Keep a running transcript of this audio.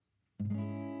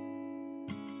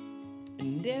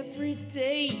And every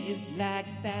day is like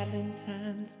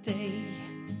Valentine's Day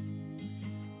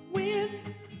with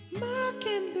Mark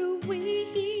and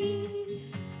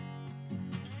Louise.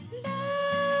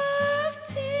 Love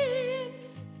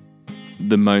tips.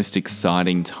 The most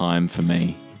exciting time for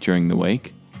me during the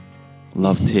week.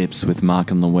 Love tips with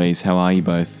Mark and Louise. How are you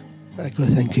both? Good,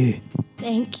 thank you.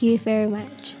 Thank you very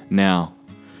much. Now,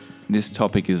 this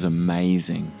topic is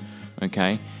amazing,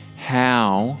 okay?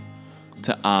 How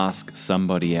to ask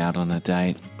somebody out on a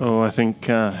date. Oh, I think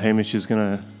Hamish is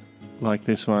going to like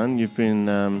this one. You've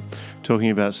been talking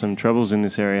about some troubles in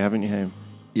this area, haven't you, Ham?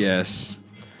 Yes.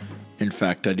 In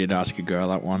fact, I did ask a girl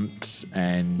out once,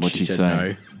 and What'd she she said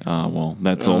say? no. Oh, well,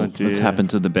 that's Oh, all. dear. That's happened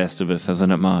to the best of us,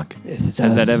 hasn't it, Mark? Yes, it Has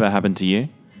does. that ever happened to you?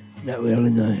 Not really,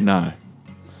 no. No.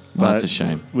 Well, that's But a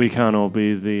shame. We can't all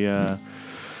be the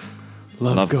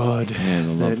love God Yeah, the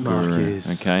that love Mark guru.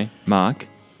 is. Okay. Mark,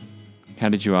 how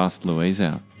did you ask Louise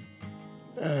out?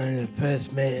 I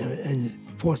first met on the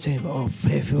 14th of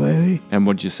February. And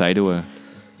what did you say to her?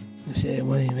 I said,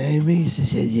 "Will you marry me?" She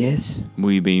said, "Yes."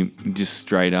 Will you be just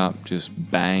straight up, just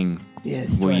bang?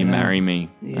 Yes. Will you right marry on. me?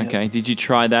 Yeah. Okay. Did you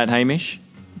try that, Hamish?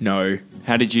 No.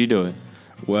 How did you do it?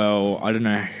 Well, I don't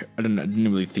know. I didn't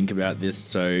really think about this.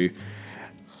 So,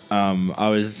 I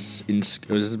was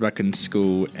back in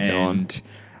school, and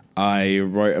I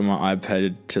wrote on my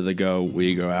iPad to the girl, "Will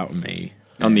you go out with me?"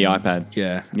 On the And- iPad?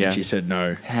 Yeah. Yeah. And she said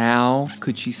no. How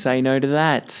could she say no to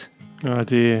that? Oh,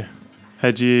 dear.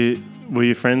 Were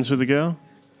you friends with the girl?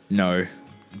 No.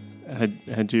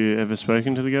 Had you ever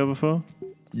spoken to the girl before?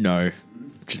 No.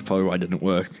 Which is probably why it didn't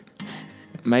work.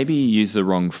 Maybe you used the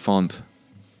wrong font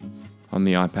on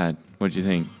the iPad. What do you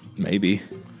think? Maybe.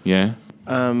 Yeah?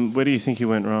 Where do you think you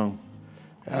went wrong?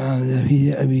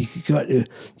 He got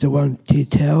the one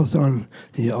details on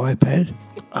the iPad.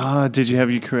 Did you have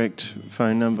your correct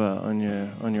phone number on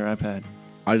your iPad?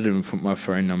 I didn't even put my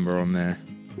phone number on there.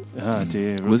 Oh,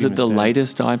 dear. Was rookie it the mistake.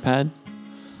 latest iPad?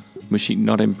 Was she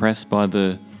not impressed by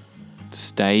the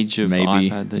stage of Maybe.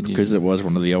 iPad that you... Because it was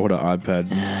one of the older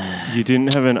iPads. You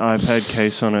didn't have an iPad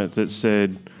case on it that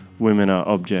said "Women are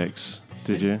objects,"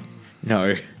 did you?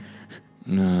 No.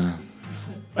 No.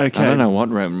 Okay. I don't know what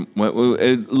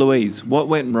went... Louise, what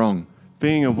went wrong?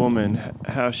 Being a woman,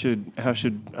 how should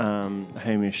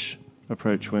Hamish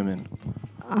approach women?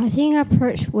 I think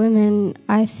approach women,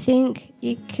 I think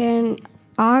you can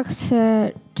ask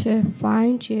her to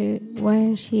find you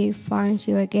when she finds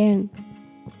you again.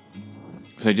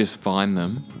 So just find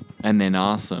them and then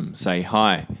ask them. Say,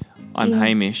 "Hi, I'm Yeah.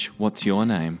 Hamish. What's your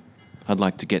name? I'd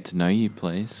like to get to know you,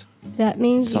 please." That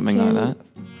means Something you like can, that.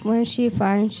 when she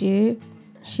finds you,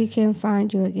 she can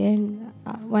find you again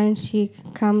when she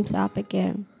comes up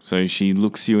again. So she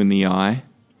looks you in the eye,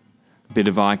 bit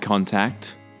of eye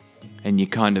contact, and you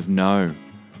kind of know.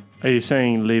 Are you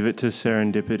saying leave it to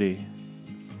serendipity?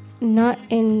 Not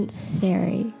in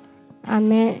theory. I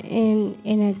meant in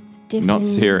a different... Not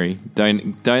Siri.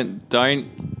 Don't.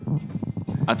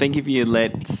 I think if you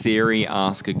let Siri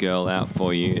ask a girl out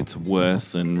for you, it's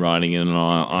worse than writing it on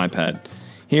an iPad.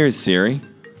 Here is Siri.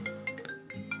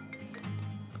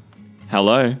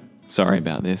 Hello. Sorry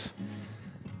about this.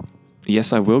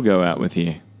 Yes, I will go out with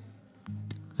you.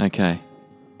 Okay.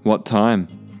 What time?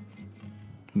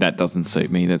 That doesn't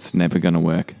suit me. That's never going to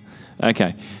work.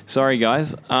 Okay. Sorry,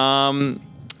 guys.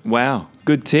 Wow.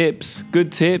 Good tips.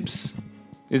 Good tips.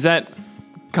 Is that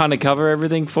kind of cover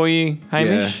everything for you,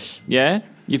 Hamish? Yeah?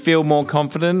 You feel more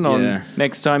confident on Yeah.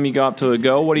 next time you go up to a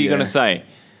girl? What are you Yeah. going to say?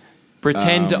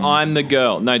 Pretend I'm the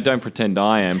girl. No, don't pretend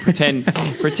I am.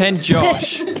 Pretend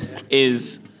Josh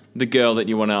is the girl that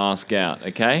you want to ask out,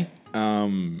 okay?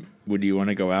 Would you want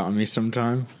to go out with me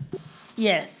sometime?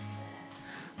 Yes.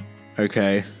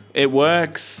 Okay. It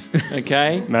works,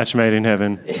 okay? Match made in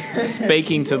heaven.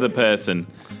 Speaking to the person.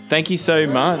 Thank you so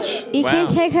much. You Wow. can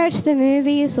take her to the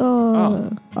movies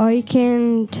or you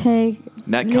can take...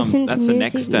 That's the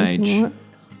next stage.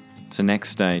 It's the next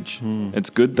stage. It's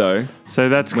good though. So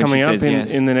that's When she coming up says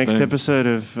yes, in the next boom. episode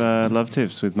of Love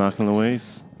Tips with Mark and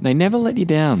Louise. They never let you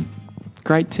down.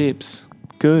 Great tips.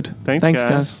 Good. Thanks, guys.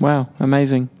 guys. Wow,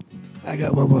 amazing. I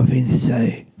got one more thing to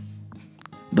say.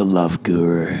 The love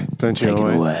guru. Don't you Take it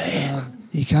always? away.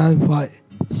 You can't invite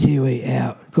Siri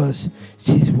out because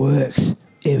she works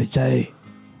every day.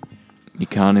 You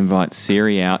can't invite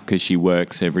Siri out because she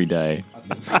works every day.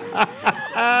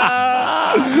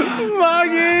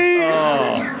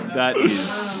 That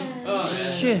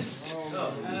is just,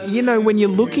 you know, when you're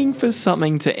looking for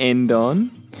something to end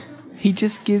on, he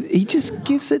just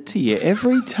gives it to you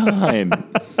every time.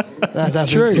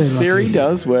 It's true. Siri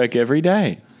does work every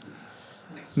day,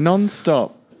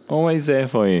 non-stop, always there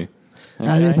for you.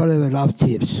 Everybody would love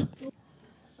tips.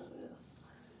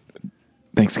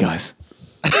 Thanks, guys.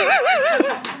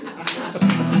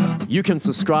 You can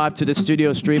subscribe to the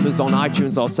Studio Streamers on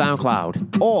iTunes or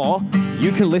SoundCloud. Or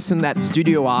you can listen at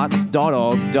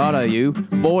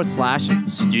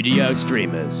studioarts.org.au/Studio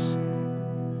Streamers.